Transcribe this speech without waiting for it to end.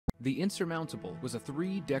The Insurmountable was a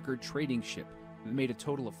 3-decker trading ship that made a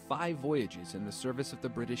total of 5 voyages in the service of the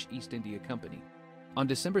British East India Company. On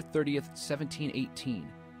December 30th, 1718,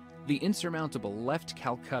 the Insurmountable left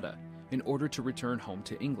Calcutta in order to return home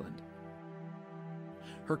to England.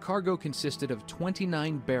 Her cargo consisted of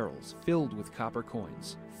 29 barrels filled with copper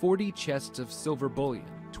coins, 40 chests of silver bullion,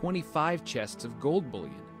 25 chests of gold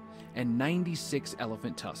bullion, and 96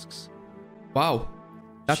 elephant tusks. Wow,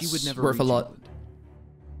 that's She would never worth a reach lot. England.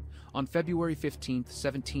 On February 15th,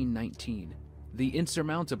 1719, the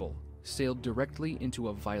Insurmountable sailed directly into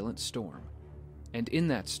a violent storm, and in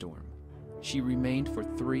that storm, she remained for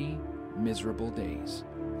 3 miserable days,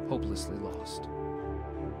 hopelessly lost.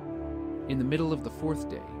 In the middle of the 4th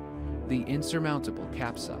day, the Insurmountable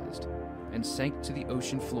capsized and sank to the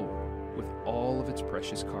ocean floor with all of its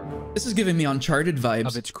precious cargo. This is giving me Uncharted vibes.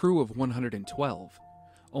 Of its crew of 112,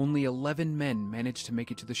 only 11 men managed to make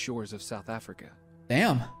it to the shores of South Africa.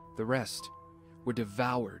 Damn. The rest were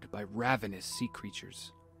devoured by ravenous sea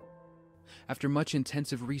creatures. After much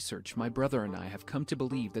intensive research, my brother and I have come to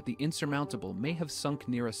believe that the Insurmountable may have sunk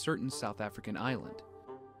near a certain South African island.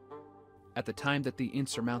 At the time that the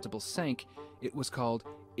Insurmountable sank, it was called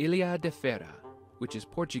Ilha de Fera, which is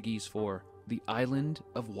Portuguese for the Island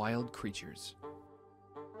of Wild Creatures.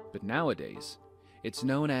 But nowadays, it's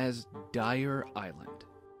known as Dyer Island.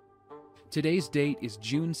 Today's date is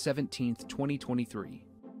June 17th, 2023.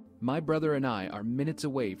 My brother and I are minutes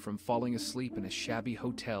away from falling asleep in a shabby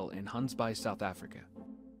hotel in Huntsby, South Africa.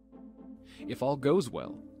 If all goes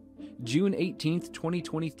well, June 18th,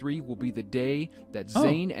 2023 will be the day that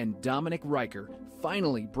Zane and Dominic Riker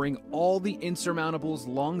finally bring all the Insurmountable's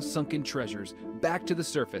long-sunken treasures back to the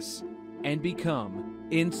surface and become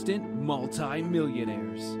instant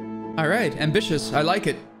multi-millionaires. All right, ambitious. I like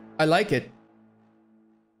it. I like it.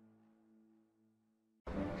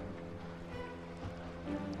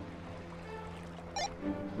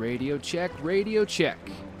 Radio check, radio check.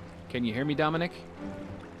 Can you hear me, Dominic?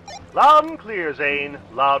 Loud and clear, Zane.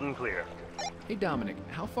 Loud and clear. Hey, Dominic,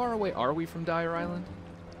 how far away are we from Dyer Island?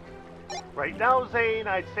 Right now, Zane,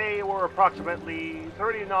 I'd say we're approximately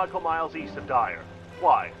 30 nautical miles east of Dyer.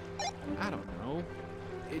 Why? I don't know.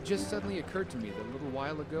 It just suddenly occurred to me that a little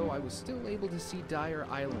while ago I was still able to see Dyer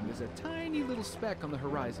Island as a tiny little speck on the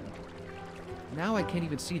horizon. Now I can't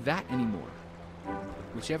even see that anymore.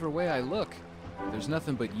 Whichever way I look, there's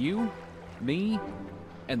nothing but you, me,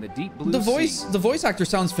 and the deep blue sea. The voice actor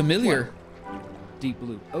sounds familiar. What? Deep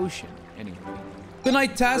blue ocean, anyway. Good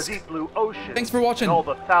night, Task. The deep blue ocean. Thanks for watching. And all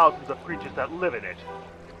the thousands of creatures that live in it.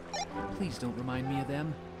 Please don't remind me of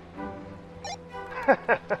them.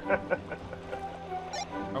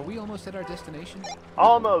 Are we almost at our destination?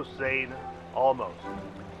 Almost, Zane. Almost.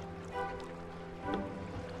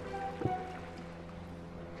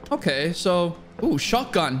 Okay, so... Ooh,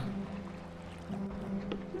 shotgun.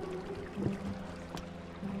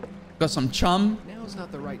 Got some chum. Now's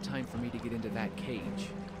not the right time for me to get into that cage.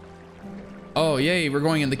 Oh, yay, we're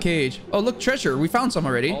going in the cage. Oh, look, treasure. We found some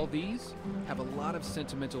already. All these have a lot of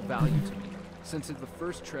sentimental value to me, since they're the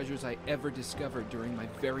first treasures I ever discovered during my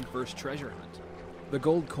very first treasure hunt. The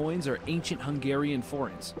gold coins are ancient Hungarian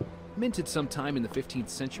forints, minted sometime in the 15th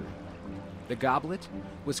century. The goblet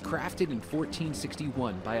was crafted in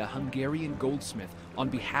 1461 by a Hungarian goldsmith on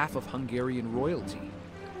behalf of Hungarian royalty.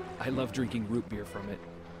 I love drinking root beer from it.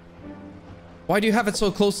 Why do you have it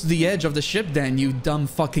so close to the edge of the ship then, you dumb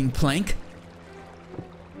fucking plank?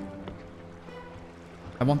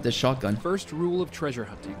 I want this shotgun. First rule of treasure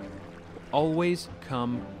hunting: always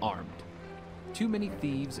come armed. Too many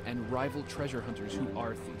thieves and rival treasure hunters who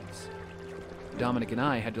are thieves. Dominic and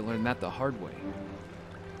I had to learn that the hard way.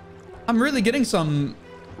 I'm really getting some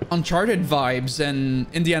Uncharted vibes and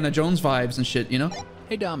Indiana Jones vibes and shit, you know?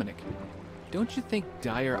 Hey Dominic, don't you think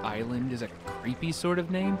Dyer Island is a creepy sort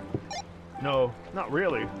of name? No, not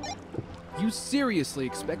really. You seriously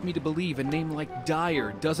expect me to believe a name like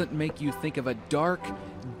Dyer doesn't make you think of a dark,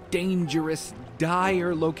 dangerous,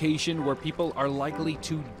 dire location where people are likely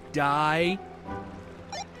to die?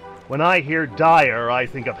 When I hear Dyer, I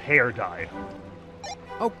think of hair dye.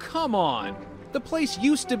 Oh, come on! The place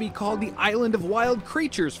used to be called the Island of Wild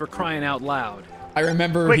Creatures, for crying out loud. I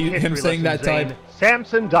remember Quick him history saying that lesson, Zane. time.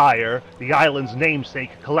 Samson Dyer, the island's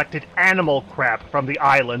namesake, collected animal crap from the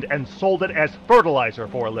island and sold it as fertilizer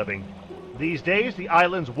for a living. These days, the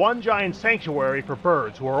island's one giant sanctuary for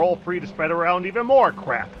birds who are all free to spread around even more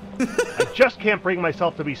crap. I just can't bring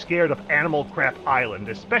myself to be scared of Animal Crap Island,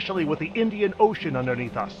 especially with the Indian Ocean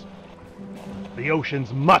underneath us. The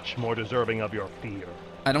ocean's much more deserving of your fear.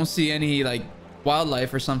 I don't see any, like,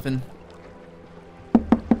 wildlife or something.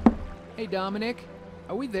 Hey Dominic,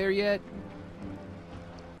 are we there yet?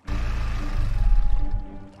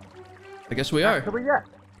 I guess we are. Actually, yes.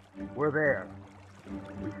 We're there.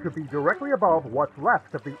 We should be directly above what's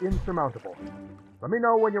left of the insurmountable. Let me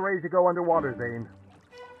know when you're ready to go underwater, Zane.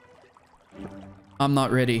 I'm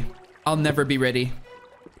not ready. I'll never be ready.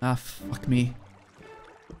 Ah, fuck me.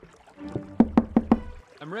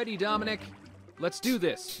 I'm ready, Dominic. Let's do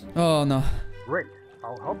this. Oh, no. Great.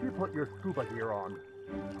 I'll help you put your scuba gear on.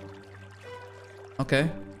 Okay.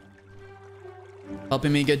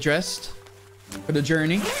 Helping me get dressed for the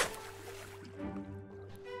journey.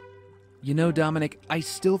 You know, Dominic, I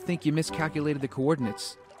still think you miscalculated the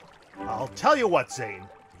coordinates. I'll tell you what, Zane.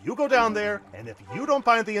 You go down there, and if you don't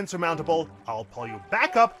find the insurmountable, I'll pull you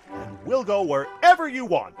back up, and we'll go wherever you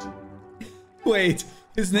want. Wait,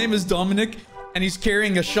 his name is Dominic, and he's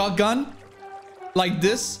carrying a shotgun? Like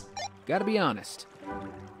this? Gotta be honest.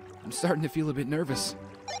 I'm starting to feel a bit nervous.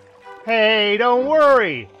 Hey, don't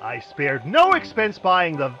worry! I spared no expense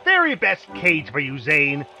buying the very best cage for you,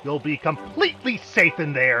 Zane. You'll be completely safe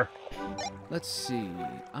in there. Let's see.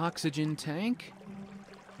 Oxygen tank?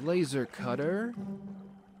 Laser cutter?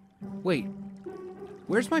 Wait.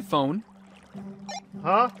 Where's my phone?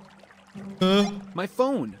 Huh? My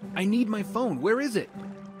phone! I need my phone. Where is it?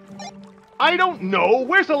 I don't know!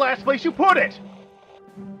 Where's the last place you put it?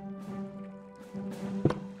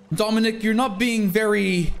 Dominic, you're not being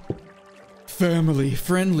very family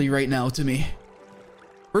friendly right now to me.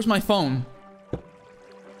 Where's my phone?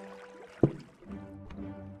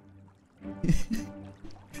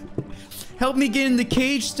 Help me get in the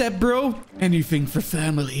cage, step bro. Anything for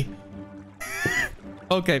family.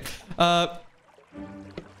 Okay. Ah.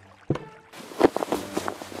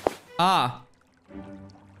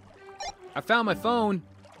 I found my phone.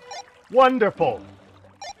 Wonderful!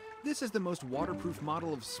 This is the most waterproof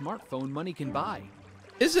model of smartphone money can buy.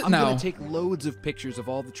 Is it I'm now? gonna take loads of pictures of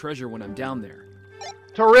all the treasure when I'm down there.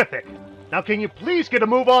 Terrific! Now can you please get a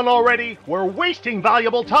move on already? We're wasting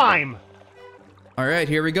valuable time! All right,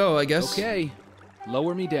 here we go, I guess. Okay.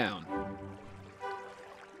 Lower me down.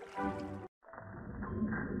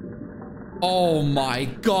 Oh my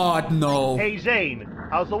god, no. Hey Zane,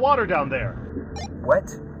 how's the water down there? Wet,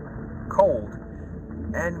 cold,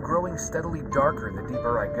 and growing steadily darker the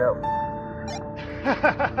deeper I go.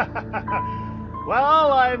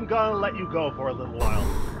 Well, I'm gonna let you go for a little while.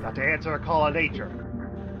 Got to answer a call on nature.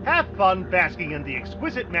 Have fun basking in the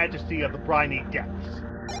exquisite majesty of the briny depths.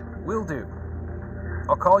 Will do.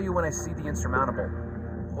 I'll call you when I see the insurmountable,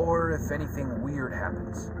 or if anything weird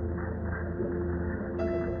happens.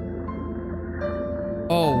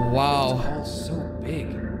 Oh, wow. All so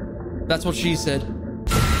big. That's what she said.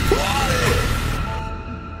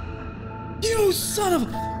 You son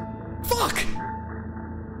of... Fuck!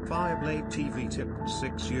 Fireblade TV tipped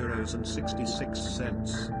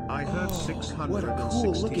 €6.66. I heard what a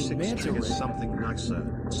cool-looking 666 manta triggers ray. something nicer.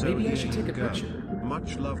 So Maybe I here should you take a go. picture.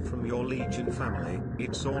 Much love from your Legion family.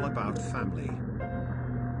 It's all about family.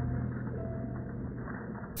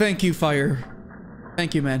 Thank you, Fire.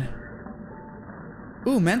 Thank you, man.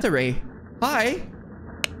 Ooh, Manta Ray. Hi.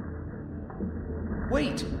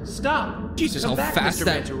 Wait! Stop! Jesus, Come how back, fast Mr.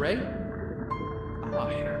 that... Manta Ray. Oh,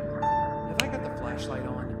 have I got the flashlight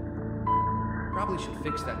on? Probably should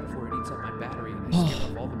fix that before it eats up my battery and I scare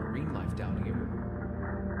off all the marine life down here.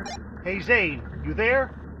 Hey Zane, you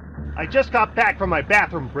there? I just got back from my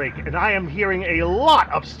bathroom break and I am hearing a lot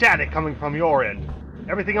of static coming from your end.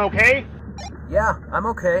 Everything okay? Yeah, I'm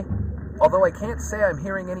okay. Although I can't say I'm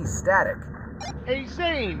hearing any static. Hey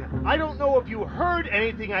Zane, I don't know if you heard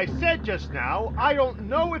anything I said just now. I don't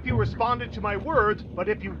know if you responded to my words, but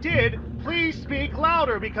if you did, please speak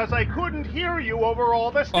louder because I couldn't hear you over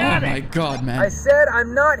all the Oh static. my god, man. I said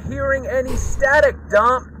I'm not hearing any static,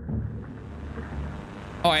 Dom.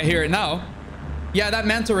 Oh, I hear it now. Yeah, that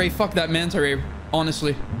Manta Ray. Fuck that Manta Ray,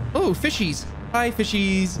 honestly. Oh, fishies. Hi,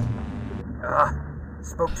 fishies.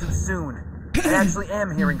 Spoke too soon. I actually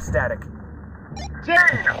am hearing static. Zane,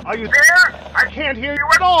 are you there? I can't hear you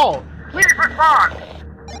at all. Please respond.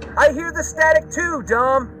 I hear the static too,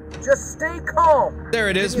 Dom. Just stay calm. There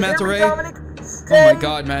it is, Can you hear Manta me, Ray. Dominic? Oh Stay. my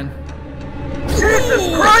god, man.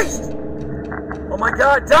 Jesus Christ! Oh my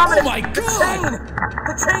god, Dominic! Oh my The God! chain!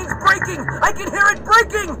 The chain's breaking! I can hear it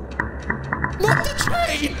breaking! Not the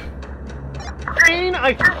train! Zane,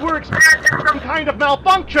 I think we're experiencing some kind of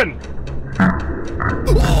malfunction.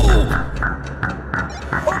 Oh!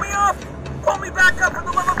 Pull me up! Pull me back up for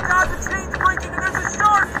the love of God! The chain's breaking and there's a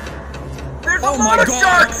shark! There's a Oh my lot of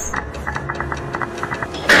God. sharks!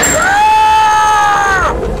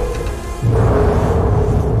 Ah!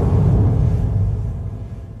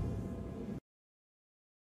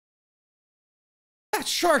 That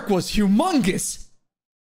shark was humongous!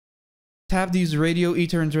 Tab to use radio, E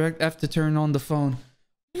to interact, F to turn on the phone.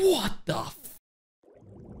 What the f...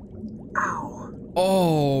 Ow.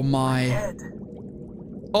 Oh my... Head.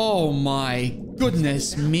 Oh my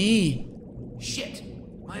goodness me. Shit!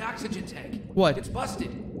 My oxygen tank. What? It's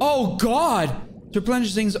busted. Oh god! To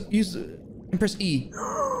replenish things, use... and press E.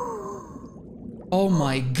 Oh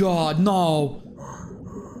my god, no.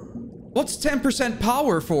 What's 10%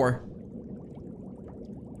 power for?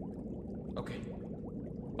 Okay.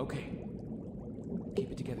 Okay.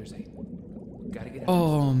 Keep it together, Zane. Gotta get out.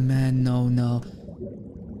 Oh man, no.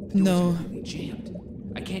 Doors No. are completely jammed.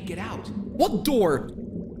 I can't get out. What door?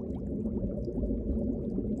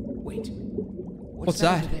 Wait. What's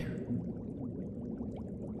that? over there?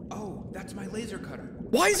 Oh, that's my laser cutter.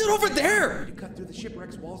 Why is it over there? To cut through the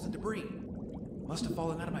shipwreck's walls and debris. Must have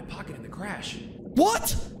fallen out of my pocket in the crash.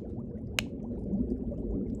 What?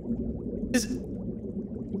 Is...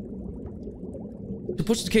 To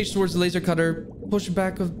push the cage towards the laser cutter, push the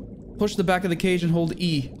back of the cage and hold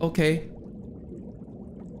E. Okay.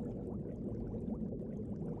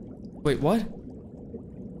 Wait, what?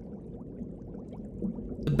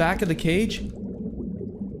 The back of the cage?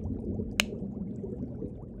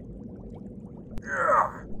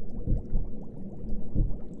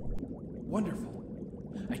 Wonderful.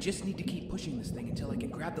 I just need to keep pushing this thing until I can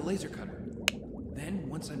grab the laser cutter. Then,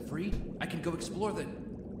 once I'm free, I can go explore the...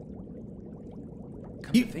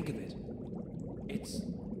 Come to think of it, it's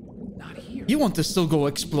not here. You want to still go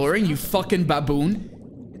exploring, you fucking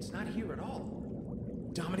baboon? It's not here at all.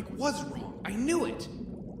 Dominic was wrong. I knew it.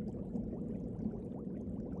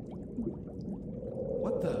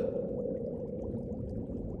 What the...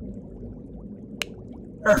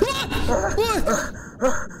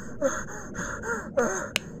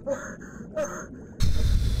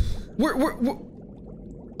 What? Where?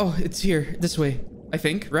 Oh, it's here. This way, I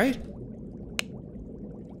think, right?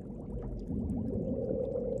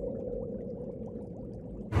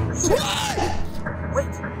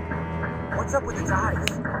 Wait. What's up with its eyes?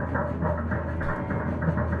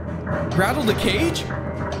 Rattle the cage?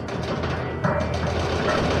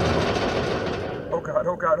 Oh god,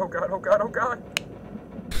 oh god, oh god, oh god, oh god.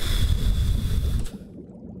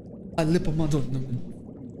 A lip of mother.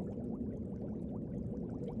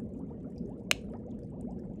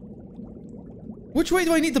 Which way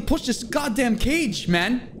do I need to push this goddamn cage,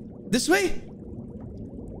 man? This way?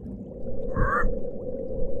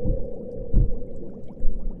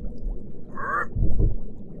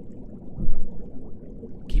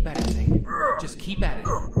 Keep at it, Zane. Just keep at it.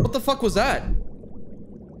 What the fuck was that?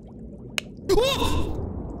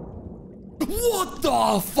 What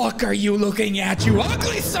the fuck are you looking at, you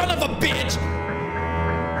ugly son of a bitch?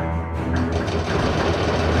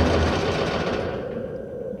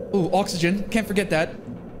 Oh, oxygen. Can't forget that.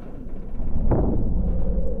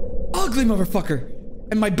 Ugly motherfucker.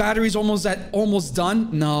 And my battery's almost done?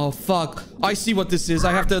 No, fuck. I see what this is.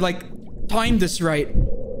 I have to, like, time this right.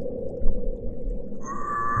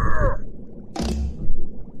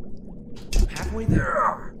 Halfway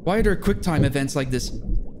there. Why are there quick time events like this?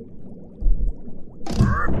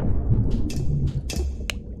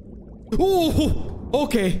 Oh,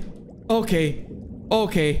 okay. Okay.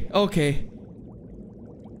 Okay. Okay.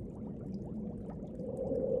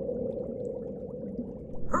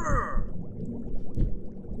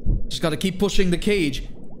 Just gotta keep pushing the cage.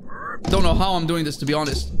 Don't know how I'm doing this, to be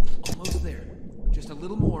honest. Almost there. Just a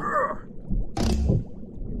little more.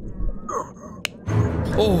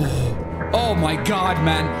 Oh. Oh my god,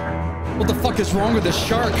 man. What the fuck is wrong with this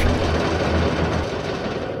shark?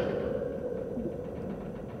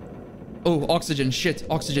 Oh, oxygen. Shit.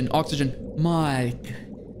 Oxygen. Oxygen. My...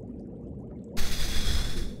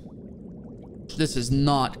 This is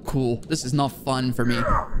not cool. This is not fun for me.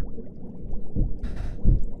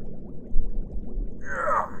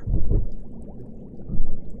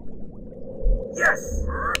 Yes.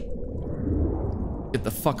 Get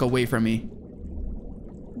the fuck away from me.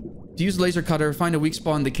 To use laser cutter, find a weak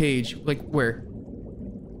spot in the cage. Like, where?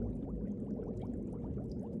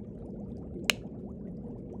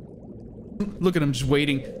 Look at him just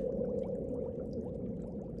waiting.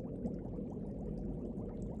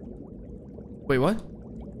 Wait, what?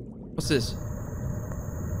 What's this?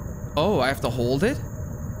 Oh, I have to hold it?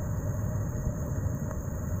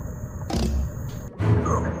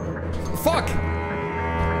 Fuck!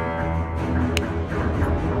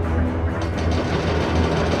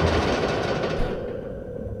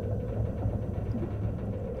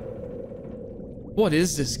 What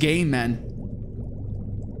is this game, man?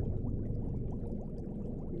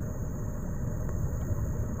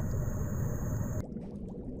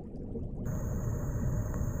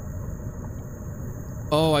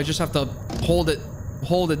 Oh, I just have to hold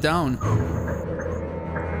it down.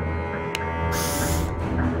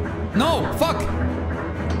 No, fuck.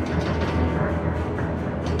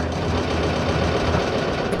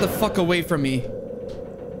 Get the fuck away from me.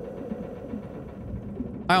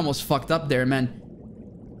 I almost fucked up there, man.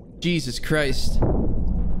 Jesus Christ.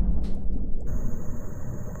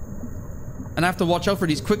 And I have to watch out for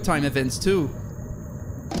these quick time events too.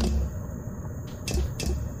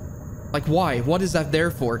 Like, why? What is that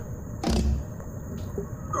there for?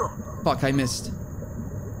 Fuck, I missed.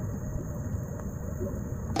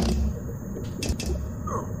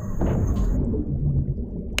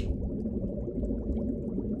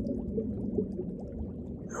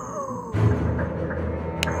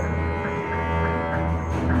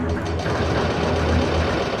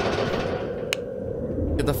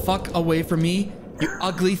 Get the fuck away from me, you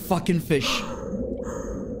ugly fucking fish.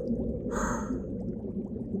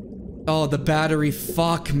 Oh, the battery.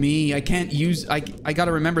 Fuck me. I can't use... I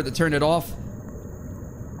gotta remember to turn it off.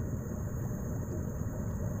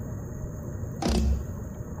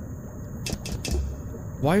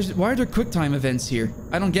 Why are there quick time events here?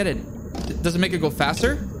 I don't get it. Does it make it go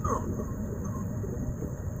faster?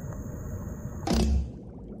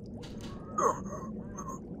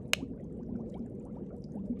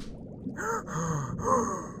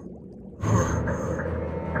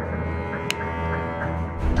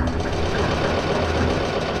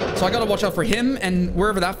 So I gotta watch out for him and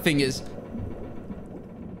wherever that thing is.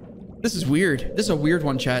 This is weird. This is a weird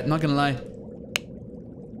one, chat. Not gonna lie.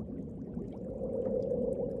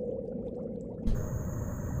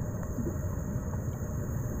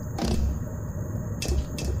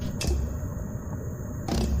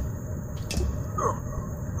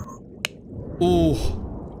 Ooh.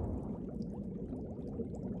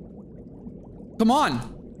 Come on.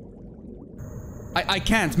 I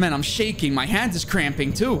can't, man. I'm shaking. My hand is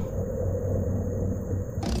cramping too.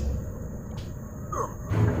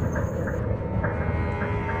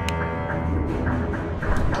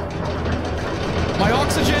 My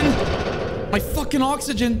oxygen. My fucking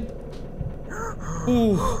oxygen.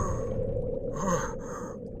 Ooh.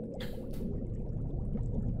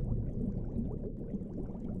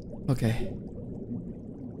 Okay.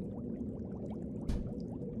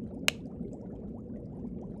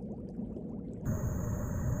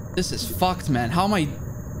 This is fucked, man. How am I...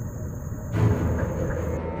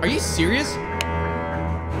 Are you serious?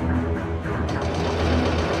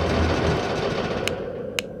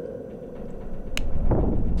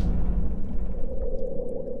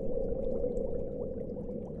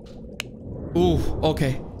 Ooh,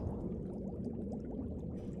 okay.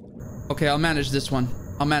 Okay, I'll manage this one.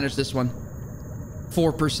 I'll manage this one.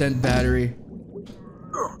 4% battery.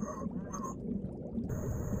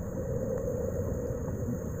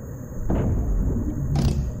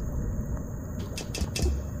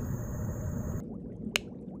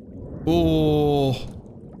 Oh.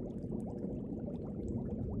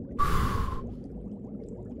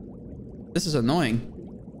 This is annoying.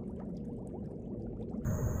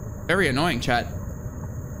 Very annoying, chat.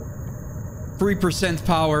 3%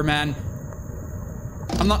 power, man.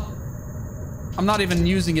 I'm not even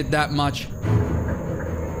using it that much.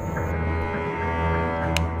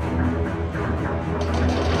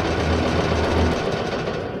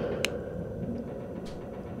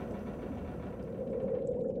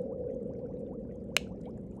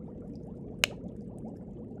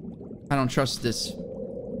 I don't trust this.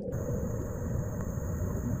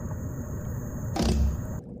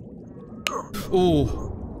 Ooh.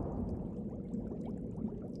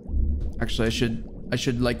 Actually, I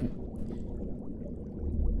should like...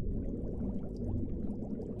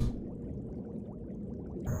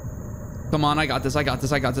 Come on, I got this.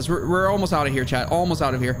 We're almost out of here, chat. Almost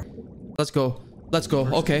out of here. Let's go. Let's go.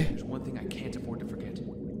 Okay. There's one thing I can't afford to forget.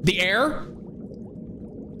 The air?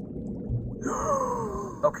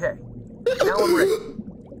 Okay. Now I'm ready.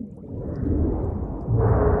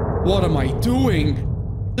 What am I doing?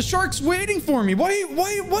 The shark's waiting for me. What are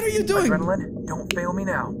you doing? Adrenaline, don't fail me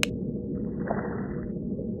now.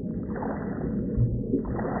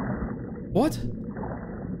 What?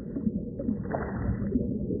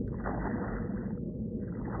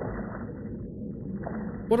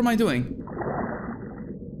 What am I doing?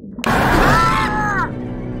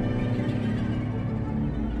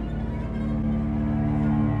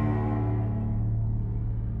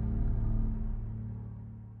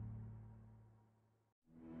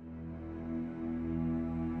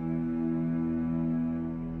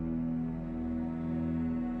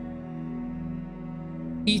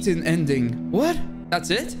 Eaten ending. What? That's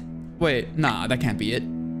it? Wait, nah, that can't be it.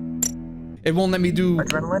 It won't let me do...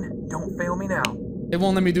 Adrenaline, don't fail me now. It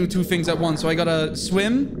won't let me do two things at once, so I gotta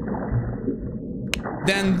swim.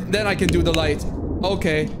 Then I can do the light.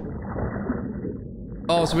 Okay.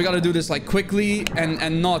 Oh, so we gotta do this like quickly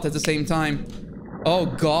and not at the same time. Oh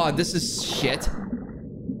god, this is shit.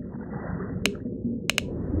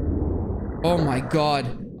 Oh my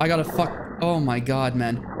god. I gotta fuck. Oh my god,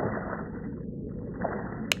 man.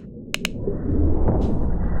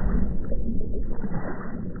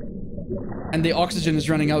 And the oxygen is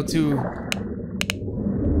running out too.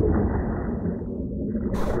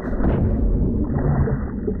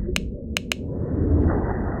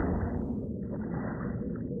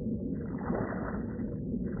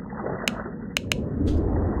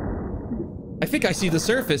 I think I see the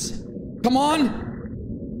surface. Come on!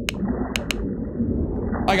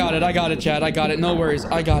 I got it, Chad. I got it. No worries.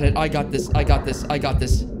 I got it. I got this. I got this. I got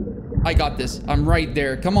this. I got this. I'm right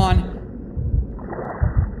there. Come on.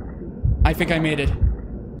 I think I made it.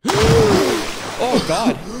 Oh,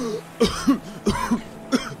 God.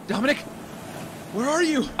 Dominic, where are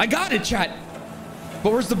you? I got it, chat.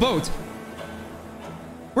 But where's the boat?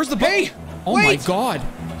 Where's the boat? Hey, oh wait. my God.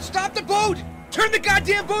 Stop the boat! Turn the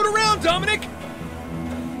goddamn boat around, Dominic!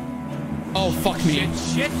 Oh, fuck me.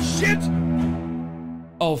 Shit!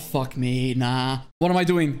 Oh, fuck me. Nah. What am I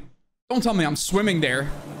doing? Don't tell me I'm swimming there.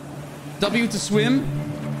 W to swim.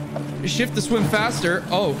 Shift to swim faster.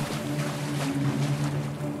 Oh.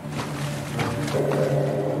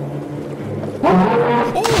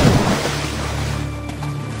 Oh!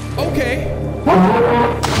 Okay.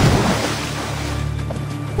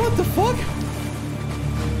 What the fuck?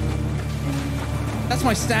 That's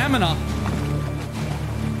my stamina.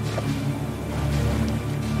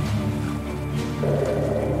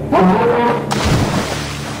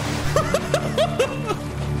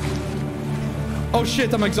 Oh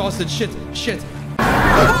shit, I'm exhausted. Shit.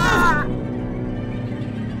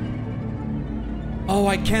 Oh,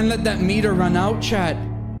 I can't let that meter run out, chat.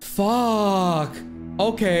 Fuck.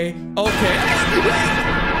 Okay.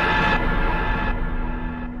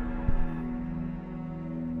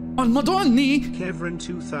 On Madonna. Kevrin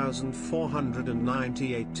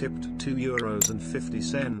 2498 tipped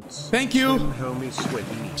 €2.50. Thank you. Swim, homie, swim.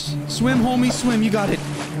 Swim, homie, swim. You got it.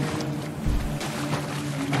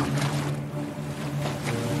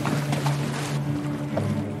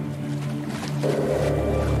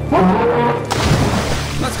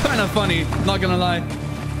 That's kind of funny, not gonna lie.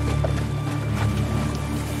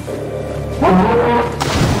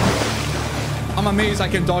 I'm amazed I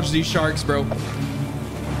can dodge these sharks, bro.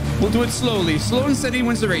 We'll do it slowly. Slow and steady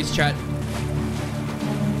wins the race, chat.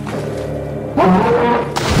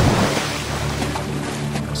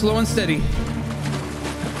 Slow and steady.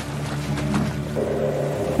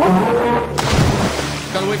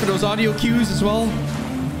 Gotta wait for those audio cues as well.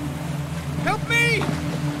 Help me!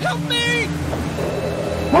 Help me!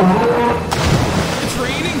 It's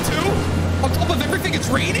raining too? On top of everything, it's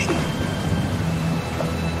raining?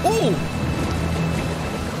 Oh!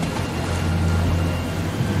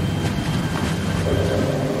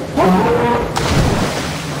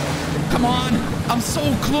 Come on! I'm so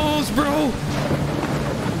close, bro!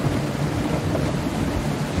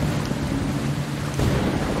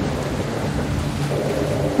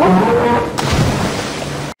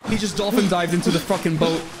 He just dolphin dived into the fucking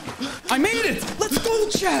boat. I made it! Let's go,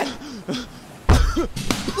 chat!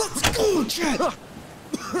 Let's go, chat!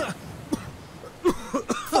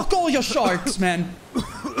 Fuck all your sharks, man.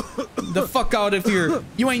 The fuck out of here.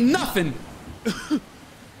 You ain't nothing.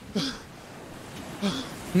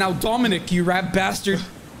 Now, Dominic, you rat bastard.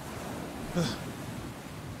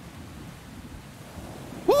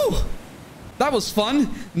 Woo! That was fun.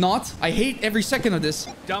 Not. I hate every second of this.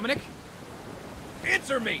 Dominic,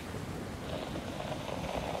 answer me!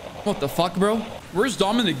 What the fuck, bro? Where's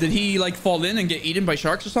Dominic? Did he, like, fall in and get eaten by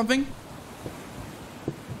sharks or something?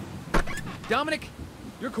 Dominic,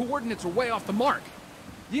 your coordinates are way off the mark.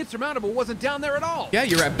 The insurmountable wasn't down there at all. Yeah,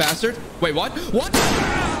 you rat bastard. Wait, what? What?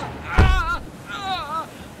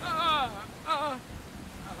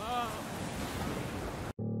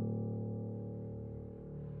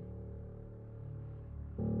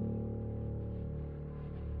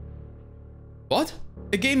 What?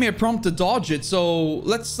 It gave me a prompt to dodge it, so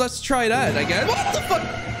let's try that, I guess. What the fuck?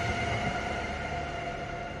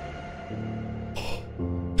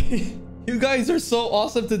 You guys are so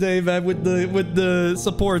awesome today, man, with the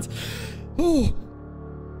support. Ooh.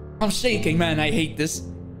 I'm shaking, man. I hate this.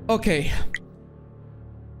 Okay.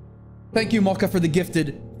 Thank you, Mocha, for the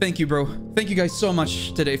gifted. Thank you, bro. Thank you guys so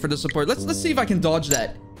much today for the support. Let's see if I can dodge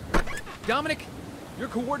that. Dominic, your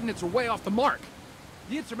coordinates are way off the mark.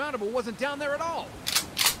 The insurmountable wasn't down there at all.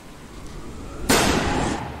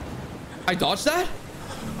 I dodged that?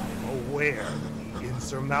 I'm aware the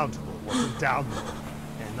insurmountable wasn't down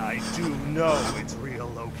there, and I do know its real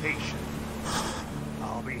location.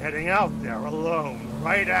 I'll be heading out there alone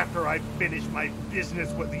right after I finish my business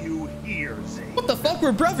with you here, Zane. What the fuck?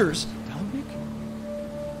 We're brothers. Dominic?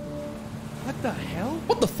 What the hell?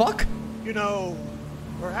 What the fuck? You know,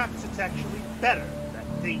 perhaps it's actually better that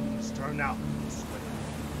things turn out this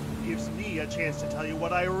way. It gives me a chance to tell you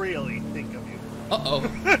what I really think of you. Uh-oh.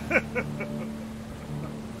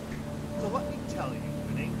 So let me tell you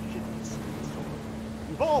an ancient history story.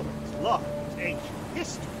 You've always loved ancient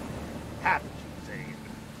history, haven't you, Zane?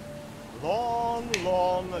 Long,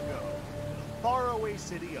 long ago, in the faraway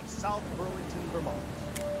city of South Burlington, Vermont,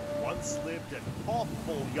 once lived an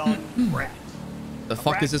awful young brat. The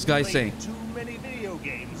fuck is this guy saying? Too many video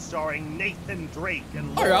games starring Nathan Drake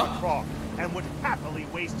and Oh, Lara yeah? Croft, and would happily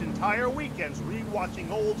waste entire weekends rewatching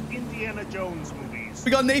old Indiana Jones movies.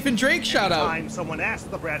 We got Nathan Drake shout out. Anytime someone asked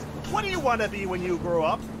the brat, "What do you want to be when you grow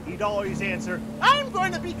up?" he'd always answer, "I'm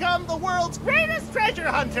going to become the world's greatest treasure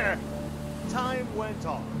hunter." Time went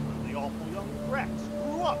on, and the awful young brat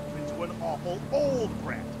grew up into an awful old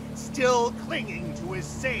brat, still clinging to his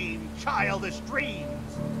same childish dreams.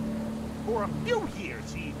 For a few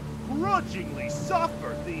years, he grudgingly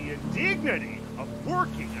suffered the indignity of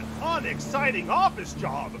working an unexciting office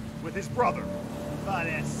job with his brother. But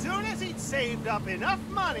as soon as he'd saved up enough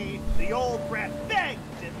money, the old brat begged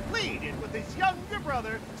and pleaded with his younger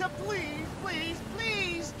brother to please, please,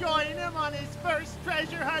 please join him on his first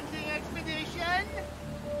treasure hunting expedition.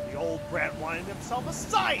 The old brat wanted himself a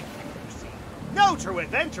sidekick, you see. No true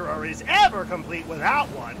adventurer is ever complete without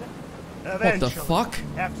one. Eventually, What the fuck?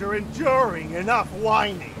 after enduring enough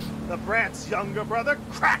whining, the brat's younger brother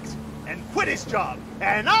cracked and quit his job,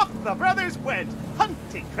 and off the brothers went,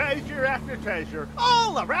 hunting treasure after treasure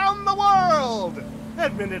all around the world.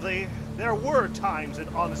 Admittedly, there were times it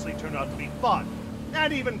honestly turned out to be fun,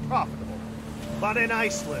 and even profitable. But in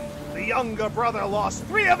Iceland, the younger brother lost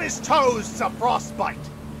 3 of his toes to frostbite.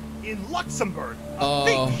 In Luxembourg, a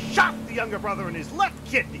thief shot the younger brother in his left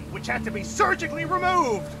kidney, which had to be surgically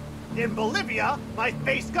removed. In Bolivia, my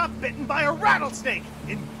face got bitten by a rattlesnake.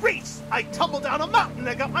 In Greece, I tumbled down a mountain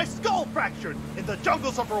and got my skull fractured. In the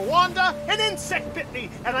jungles of Rwanda, an insect bit me,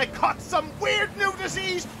 and I caught some weird new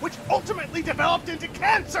disease which ultimately developed into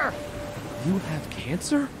cancer. You have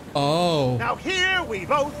cancer? Oh. Now here we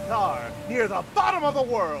both are, near the bottom of the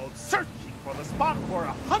world, searching for the spot where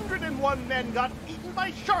 101 men got eaten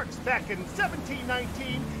by sharks back in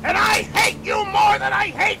 1719, and I hate you more than I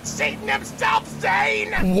hate Satan himself,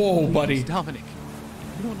 Zane! Whoa, buddy. Dominic,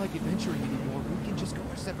 if you don't like adventuring anymore, we can just go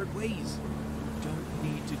our separate ways. You don't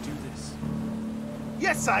need to do this.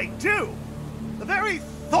 Yes, I do! The very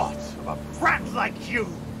thought of a brat like you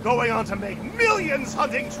going on to make millions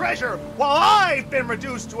hunting treasure while I've been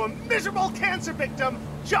reduced to a miserable cancer victim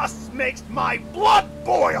just makes my blood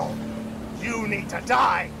boil! You need to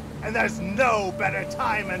die, and there's no better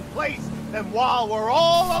time and place than while we're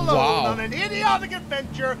all alone on an idiotic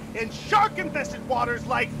adventure in shark-infested waters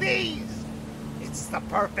like these. It's the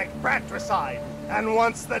perfect fratricide, and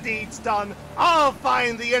once the deed's done, I'll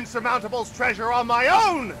find the insurmountable's treasure on my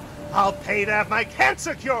own. I'll pay to have my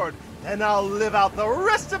cancer cured, then I'll live out the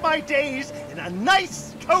rest of my days in a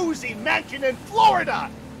nice, cozy mansion in Florida.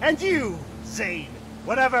 And you, Zane,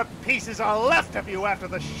 whatever pieces are left of you after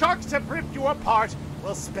the sharks have ripped you apart,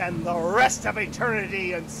 will spend the rest of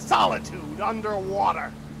eternity in solitude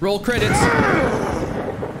underwater. Roll credits.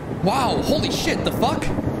 Wow, holy shit, the fuck?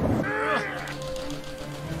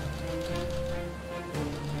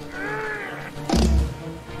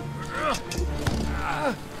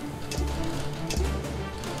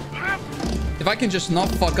 If I can just not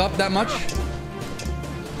fuck up that much.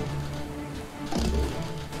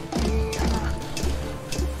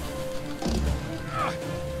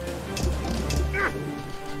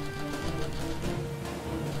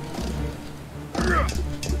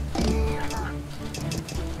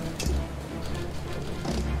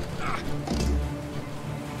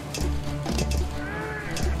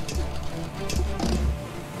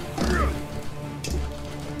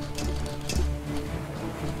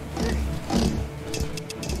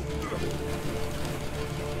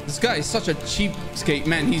 This guy is such a cheapskate,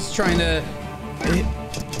 man. He's trying to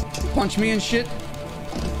punch me and shit.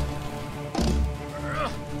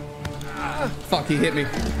 Fuck, he hit me.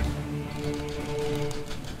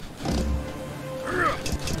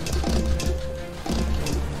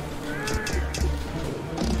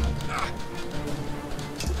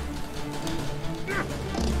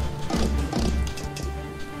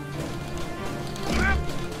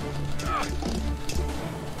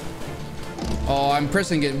 Oh, Oh, I'm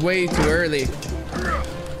pressing it way too early.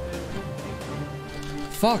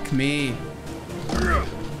 Fuck me.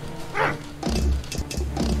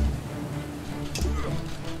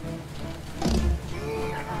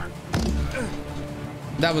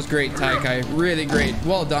 That was great, Taikai. Really great.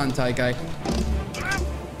 Well done, Taikai.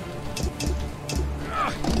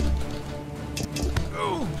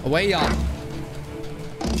 Away up.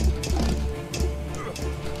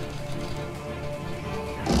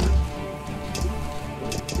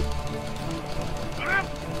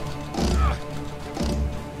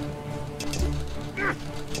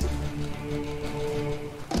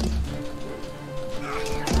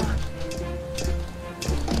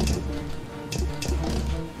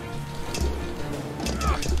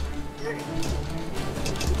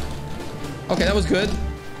 Okay, that was good.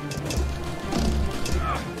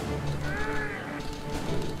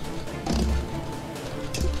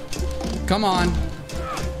 Come on.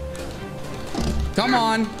 Come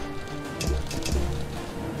on.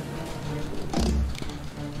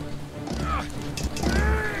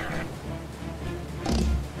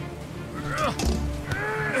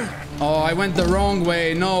 Oh, I went the wrong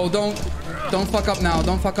way. No, don't fuck up now.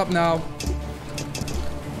 Don't fuck up now.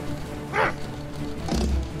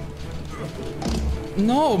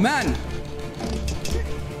 No, man.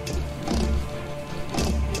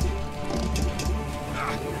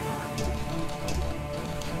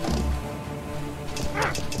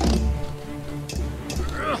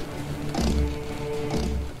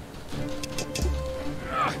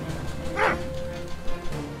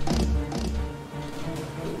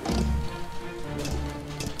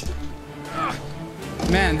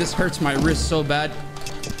 Man, this hurts my wrist so bad.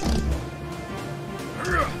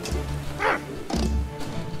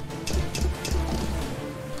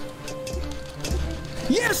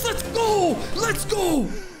 Yes, let's go! Let's go!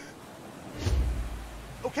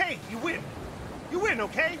 Okay, you win. You win,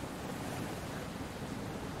 okay?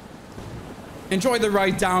 Enjoy the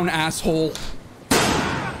ride down, asshole.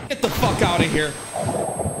 Get the fuck out of here.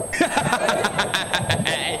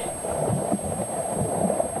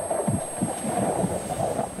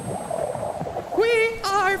 We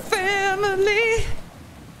are family.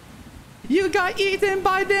 You got eaten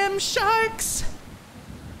by them sharks.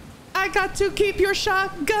 I got to keep your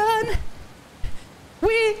shotgun.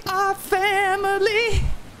 We are family.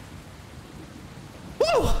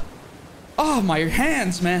 Woo! Oh, my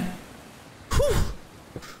hands, man. Whew.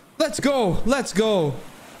 Let's go. Let's go.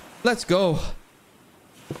 Let's go.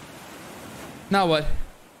 Now what?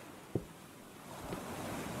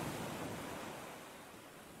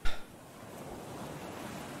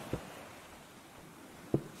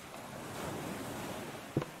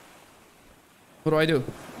 What do I do?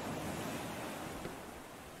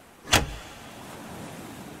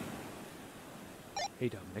 Hey,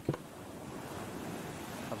 Dominic.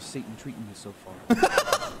 How's Satan treating you so far? Are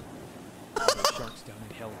there sharks down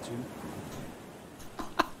in hell, too?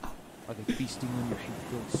 Are they feasting on your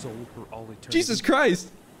hate-filled soul for all eternity? Jesus Christ.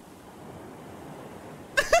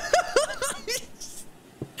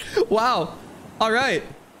 Wow. All right.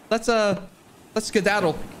 Let's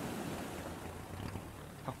skedaddle.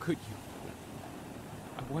 How could you?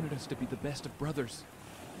 I wanted us to be the best of brothers.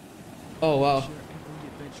 Oh, wow. Share every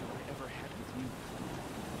adventure I ever had with you.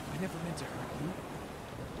 I never meant to hurt you.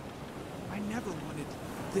 I never wanted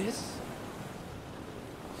this.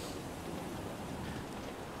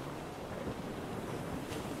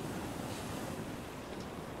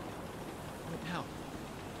 But now,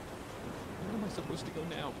 where am I supposed to go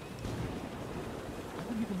now? I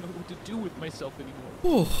don't even know what to do with myself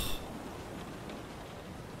anymore.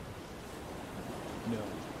 No,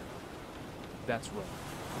 that's wrong.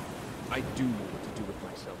 I do know what to do with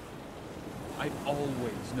myself. I've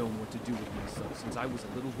always known what to do with myself since I was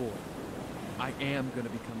a little boy. I am going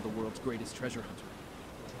to become the world's greatest treasure hunter.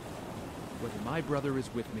 Whether my brother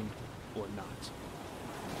is with me or not.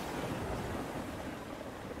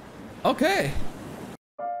 Okay.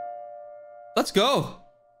 Let's go.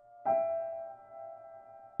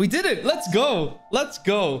 We did it. Let's go. Let's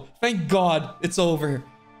go. Thank God it's over.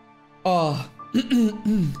 Oh.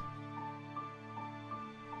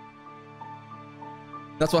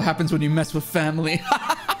 That's what happens when you mess with family.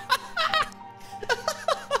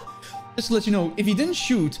 Just to let you know, if you didn't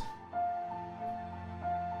shoot,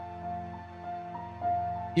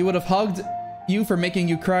 he would have hugged you for making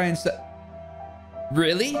you cry instead.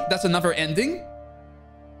 Really? That's another ending?